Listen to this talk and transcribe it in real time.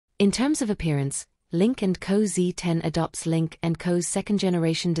In terms of appearance, Lynk Co Z10 adopts Lynk Co's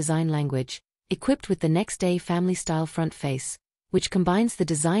second-generation design language, equipped with the next-day family-style front face, which combines the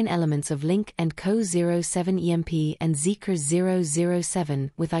design elements of Lynk Co 07 EMP and zeekr 007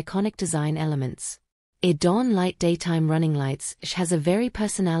 with iconic design elements. A Dawn Light daytime running lights has a very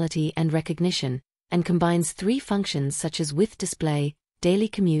personality and recognition, and combines three functions such as with display, daily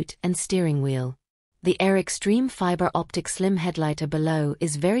commute and steering wheel. The Air Extreme Fiber Optic Slim headlight below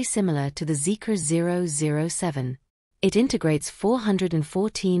is very similar to the zeekr 007. It integrates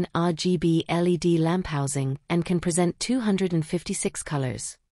 414 RGB LED lamp housing and can present 256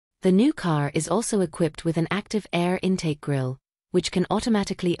 colors. The new car is also equipped with an active air intake grille, which can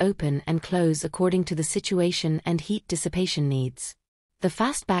automatically open and close according to the situation and heat dissipation needs. The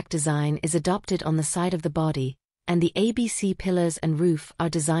fastback design is adopted on the side of the body, and the ABC pillars and roof are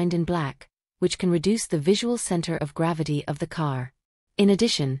designed in black, which can reduce the visual center of gravity of the car. In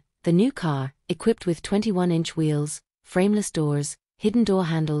addition, the new car, equipped with 21-inch wheels, frameless doors, hidden door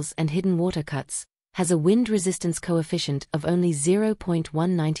handles and hidden water cuts, has a wind resistance coefficient of only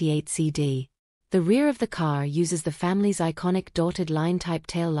 0.198 CD. The rear of the car uses the family's iconic dotted line type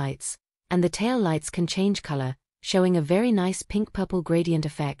tail lights, and the tail lights can change color, showing a very nice pink-purple gradient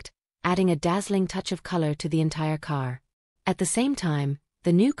effect, adding a dazzling touch of color to the entire car. At the same time,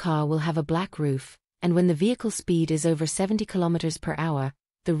 the new car will have a black roof, and when the vehicle speed is over 70 km per hour,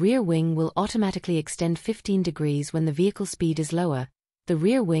 the rear wing will automatically extend 15 degrees. When the vehicle speed is lower, the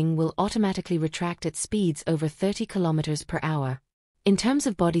rear wing will automatically retract at speeds over 30 km per hour. In terms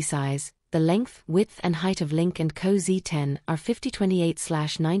of body size, the length, width and height of Lynk Co Z10 are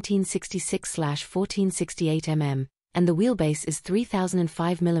 5028/1966/1468 mm, and the wheelbase is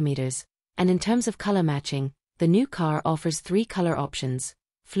 3005 mm, and in terms of color matching, the new car offers three color options: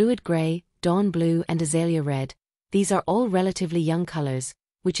 fluid gray, dawn blue and azalea red. These are all relatively young colors,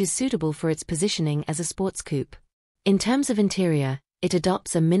 which is suitable for its positioning as a sports coupe. In terms of interior, it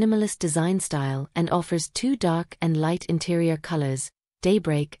adopts a minimalist design style and offers two dark and light interior colors,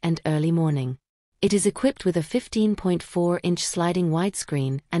 daybreak and early morning. It is equipped with a 15.4-inch sliding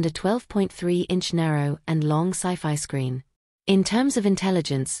widescreen and a 12.3-inch narrow and long sci-fi screen. In terms of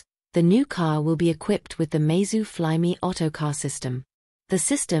intelligence, the new car will be equipped with the Meizu Flyme Autocar system. The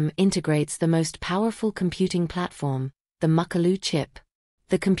system integrates the most powerful computing platform, the Makalu chip.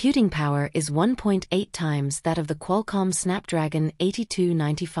 The computing power is 1.8 times that of the Qualcomm Snapdragon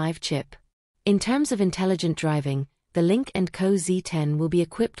 8295 chip. In terms of intelligent driving, the Lynk Co Z10 will be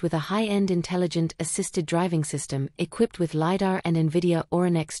equipped with a high-end intelligent assisted driving system equipped with LiDAR and NVIDIA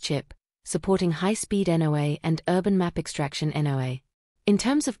Orin-X chip, supporting high-speed NOA and urban map extraction NOA. In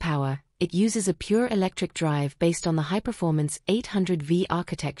terms of power, it uses a pure electric drive based on the high-performance 800V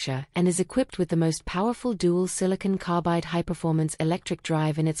architecture and is equipped with the most powerful dual silicon carbide high-performance electric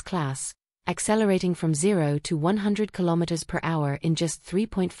drive in its class, accelerating from 0 to 100 km per hour in just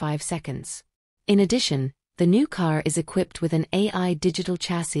 3.5 seconds. In addition, the new car is equipped with an AI digital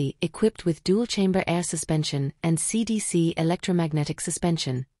chassis equipped with dual-chamber air suspension and CDC electromagnetic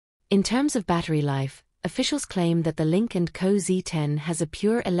suspension. In terms of battery life, officials claim that the Lynk Co Z10 has a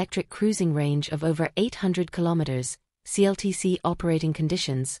pure electric cruising range of over 800 km, CLTC operating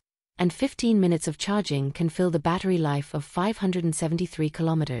conditions, and 15 minutes of charging can fill the battery life of 573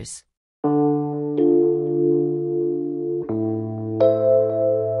 km.